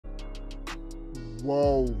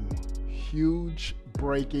Whoa, huge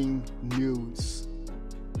breaking news.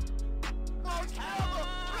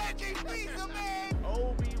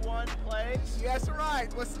 Obi-Wan plays. Yes, right.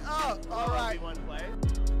 What's up? All right. Obi-Wan plays.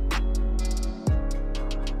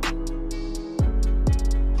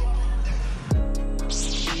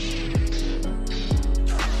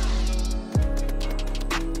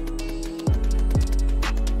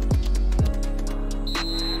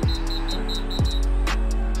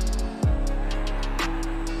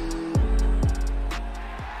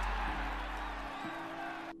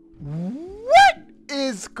 What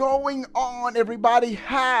is going on, everybody?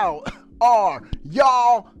 How are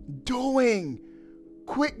y'all doing?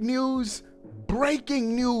 Quick news,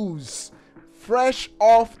 breaking news, fresh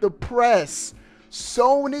off the press.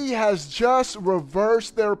 Sony has just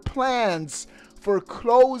reversed their plans for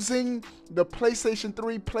closing the PlayStation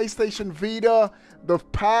 3, PlayStation Vita, the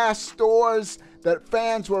past stores that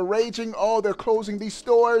fans were raging, oh, they're closing these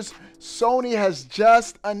stores. Sony has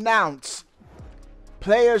just announced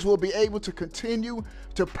players will be able to continue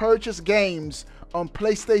to purchase games on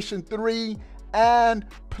PlayStation 3 and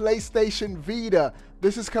PlayStation Vita.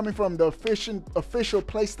 This is coming from the official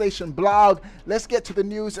PlayStation blog. Let's get to the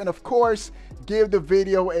news, and of course, give the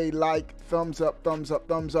video a like, thumbs up, thumbs up,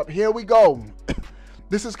 thumbs up. Here we go.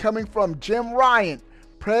 This is coming from Jim Ryan,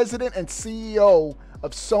 President and CEO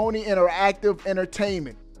of Sony Interactive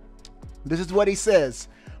Entertainment. This is what he says.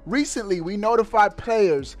 Recently, we notified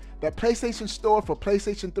players that PlayStation Store for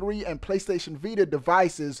PlayStation 3 and PlayStation Vita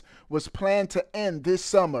devices was planned to end this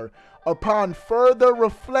summer. Upon further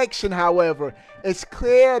reflection, however, it's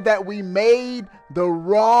clear that we made the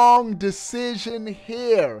wrong decision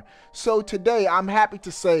here. So today, I'm happy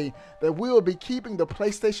to say that we will be keeping the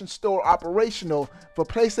PlayStation Store operational for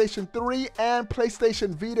PlayStation 3 and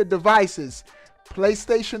PlayStation Vita devices.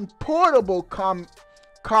 PlayStation Portable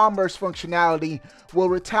commerce functionality will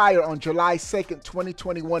retire on July 2nd,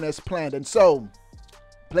 2021 as planned. And so,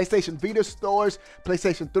 PlayStation Vita stores,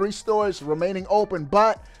 PlayStation 3 stores remaining open,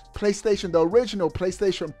 but PlayStation, the original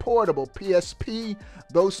PlayStation Portable, PSP,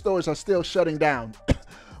 those stores are still shutting down.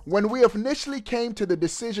 When we initially came to the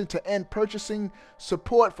decision to end purchasing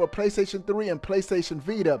support for PlayStation 3 and PlayStation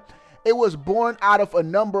Vita, it was born out of a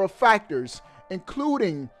number of factors,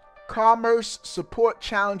 including commerce support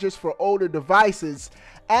challenges for older devices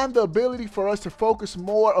and the ability for us to focus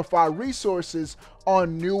more of our resources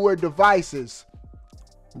on newer devices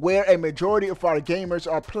where a majority of our gamers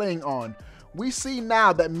are playing on. We see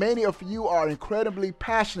now that many of you are incredibly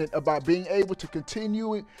passionate about being able to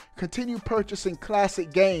continue purchasing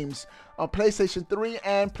classic games on PlayStation 3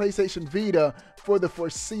 and PlayStation Vita for the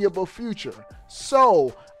foreseeable future.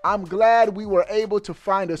 So, I'm glad we were able to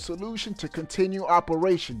find a solution to continue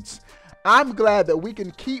operations. I'm glad that we can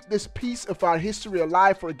keep this piece of our history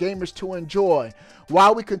alive for gamers to enjoy,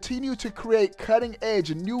 while we continue to create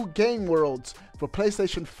cutting-edge new game worlds for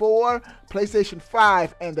PlayStation 4, PlayStation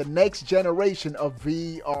 5, and the next generation of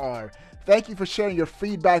VR. Thank you for sharing your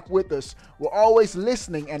feedback with us. We're always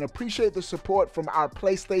listening and appreciate the support from our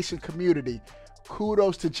PlayStation community.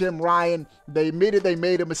 Kudos to Jim Ryan. They admitted they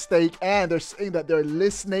made a mistake, and they're saying that they're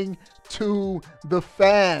listening to the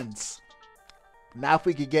fans. Now if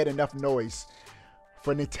we could get enough noise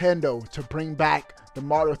for Nintendo to bring back the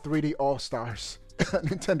Mario 3D All-Stars.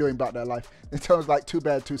 Nintendo ain't about that life. Nintendo's like, too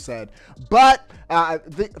bad, too sad. But I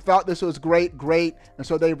thought this was great, and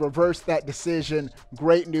so they reversed that decision.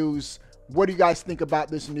 Great news. What do you guys think about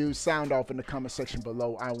this news? Sound off in the comment section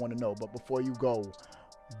below. I want to know. But before you go,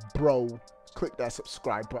 bro, click that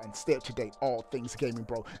subscribe button. Stay up to date. All things gaming,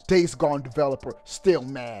 bro. Days Gone developer still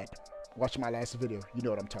mad. Watch my last video. You know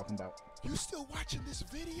what I'm talking about. You still watching this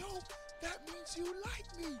video? That means you like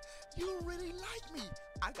me. You really like me.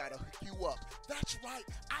 I gotta hook you up. That's right.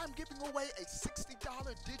 I'm giving away a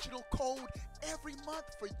 $60 digital code every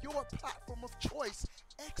month for your platform of choice.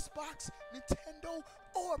 Xbox, Nintendo,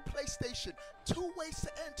 or PlayStation. 2 ways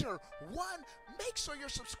to enter. 1, make sure you're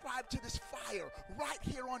subscribed to this fire right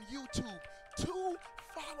here on YouTube. 2,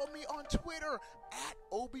 follow me on Twitter at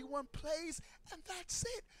Obi-Wan Plays, and that's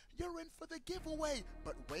it. You're in for the giveaway.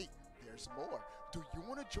 But wait, there's more. Do you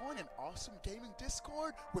want to join an awesome gaming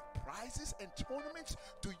Discord with prizes and tournaments?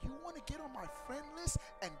 Do you want to get on my friend list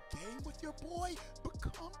and game with your boy?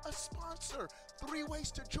 Become a sponsor. 3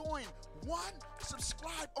 ways to join. 1,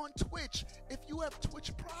 subscribe on Twitch. If you have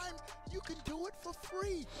Twitch Prime, you can do it for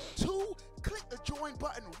free. 2, click the join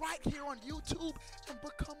button right here on YouTube and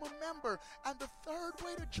become a member. And the 3rd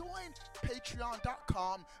way to join,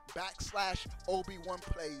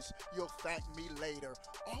 patreon.com/Obi-Wan-Plays. You'll thank me later.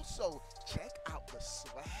 Also, check out the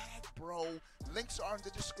swag, bro. Links are in the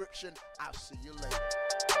description. I'll see you later.